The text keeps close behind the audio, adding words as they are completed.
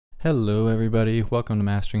Hello everybody, welcome to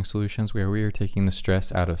Mastering Solutions, where we are taking the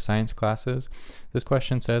stress out of science classes. This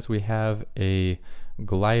question says we have a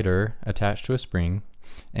glider attached to a spring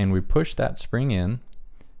and we push that spring in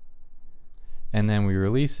and then we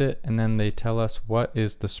release it, and then they tell us what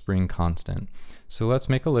is the spring constant. So let's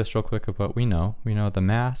make a list real quick of what we know. We know the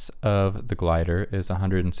mass of the glider is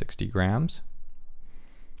 160 grams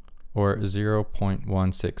or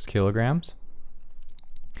 0.16 kilograms.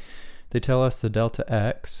 They tell us the delta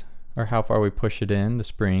x, or how far we push it in, the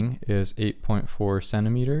spring, is 8.4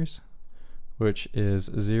 centimeters, which is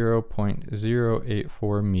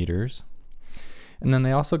 0.084 meters. And then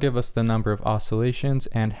they also give us the number of oscillations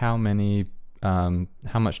and how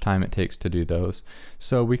much time it takes to do those.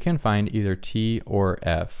 So we can find either T or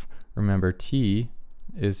F. Remember, T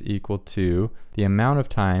is equal to the amount of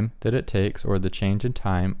time that it takes, or the change in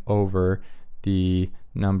time, over the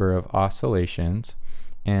number of oscillations,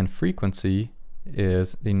 and frequency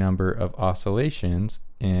is the number of oscillations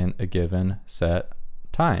in a given set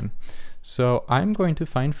time. So I'm going to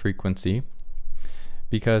find frequency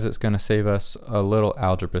because it's going to save us a little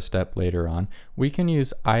algebra step later on. We can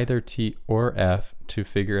use either T or F to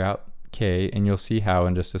figure out K, and you'll see how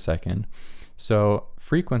in just a second. So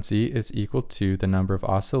frequency is equal to the number of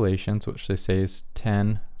oscillations, which they say is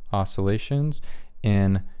 10 oscillations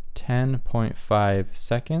in 10.5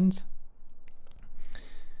 seconds.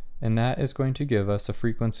 And that is going to give us a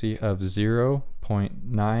frequency of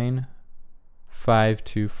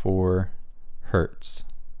 0.9524 hertz.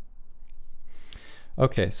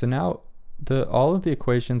 Okay, so now all of the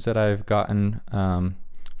equations that I've gotten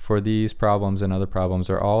for these problems and other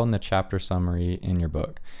problems are all in the chapter summary in your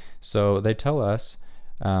book. So they tell us,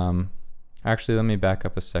 actually let me back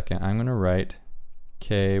up a second. I'm going to write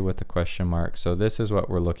K with a question mark. So this is what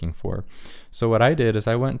we're looking for. So what I did is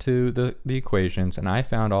I went to the equations and I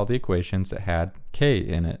found all the equations that had K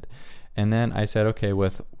in it. And then I said, okay,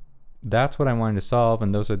 that's what I wanted to solve,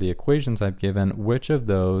 and those are the equations I've given. Which of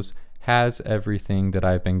those has everything that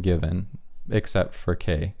I've been given except for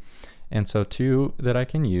K? And so two that I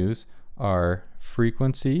can use are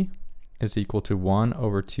frequency is equal to 1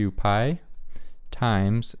 over 2 pi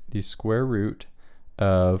times the square root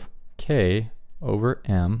of K over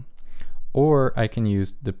m, or I can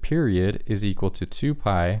use the period is equal to 2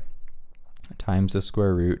 pi times the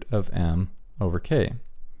square root of m over k.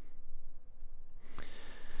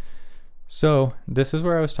 So this is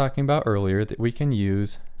where I was talking about earlier, that we can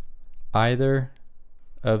use either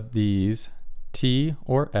of these, T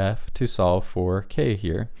or F, to solve for K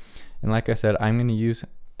here. And like I said, I'm going to use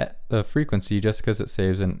the frequency just because it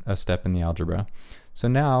saves a step in the algebra. So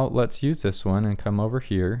now let's use this one and come over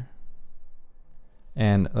here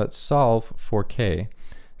and let's solve for K.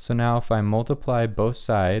 So now if I multiply both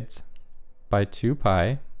sides by 2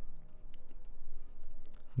 pi,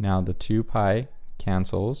 now the 2 pi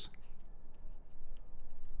cancels.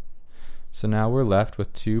 So now we're left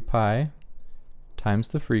with 2 pi times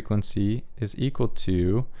the frequency is equal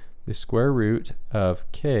to the square root of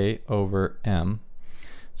K over m.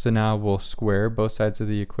 So now we'll square both sides of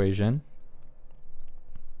the equation.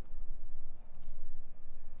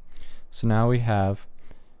 So now we have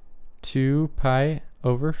 2 pi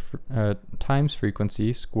over times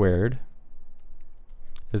frequency squared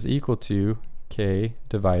is equal to K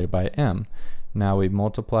divided by m. Now we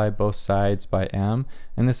multiply both sides by m,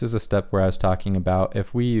 and this is a step where I was talking about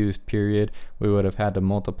if we used period, we would have had to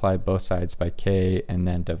multiply both sides by K and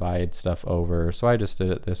then divide stuff over. So I just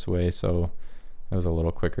did it this way, so it was a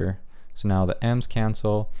little quicker. So now the m's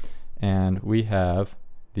cancel, and we have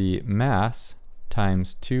the mass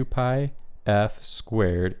times 2 pi F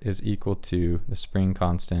squared is equal to the spring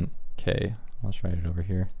constant K. I'll just write it over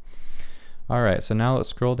here. Alright, so now let's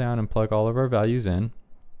scroll down and plug all of our values in.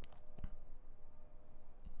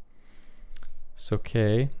 So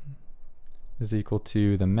K is equal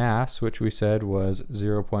to the mass, which we said was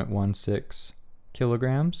 0.16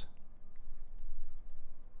 kilograms,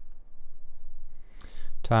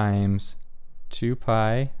 times 2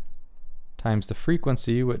 pi times the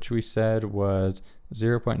frequency, which we said was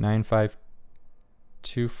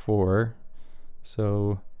 0.9524,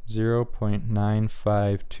 so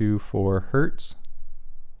 0.9524 hertz.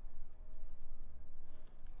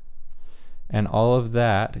 And all of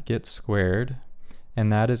that gets squared,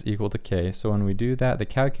 and that is equal to K. So when we do that, the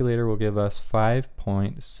calculator will give us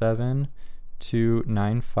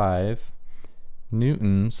 5.7295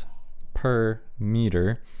 newtons per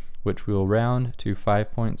meter, which we will round to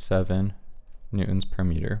 5.7 newtons per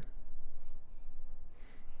meter.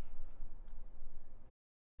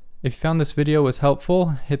 If you found this video was helpful,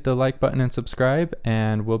 hit the like button and subscribe,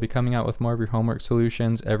 and we'll be coming out with more of your homework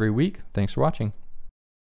solutions every week. Thanks for watching.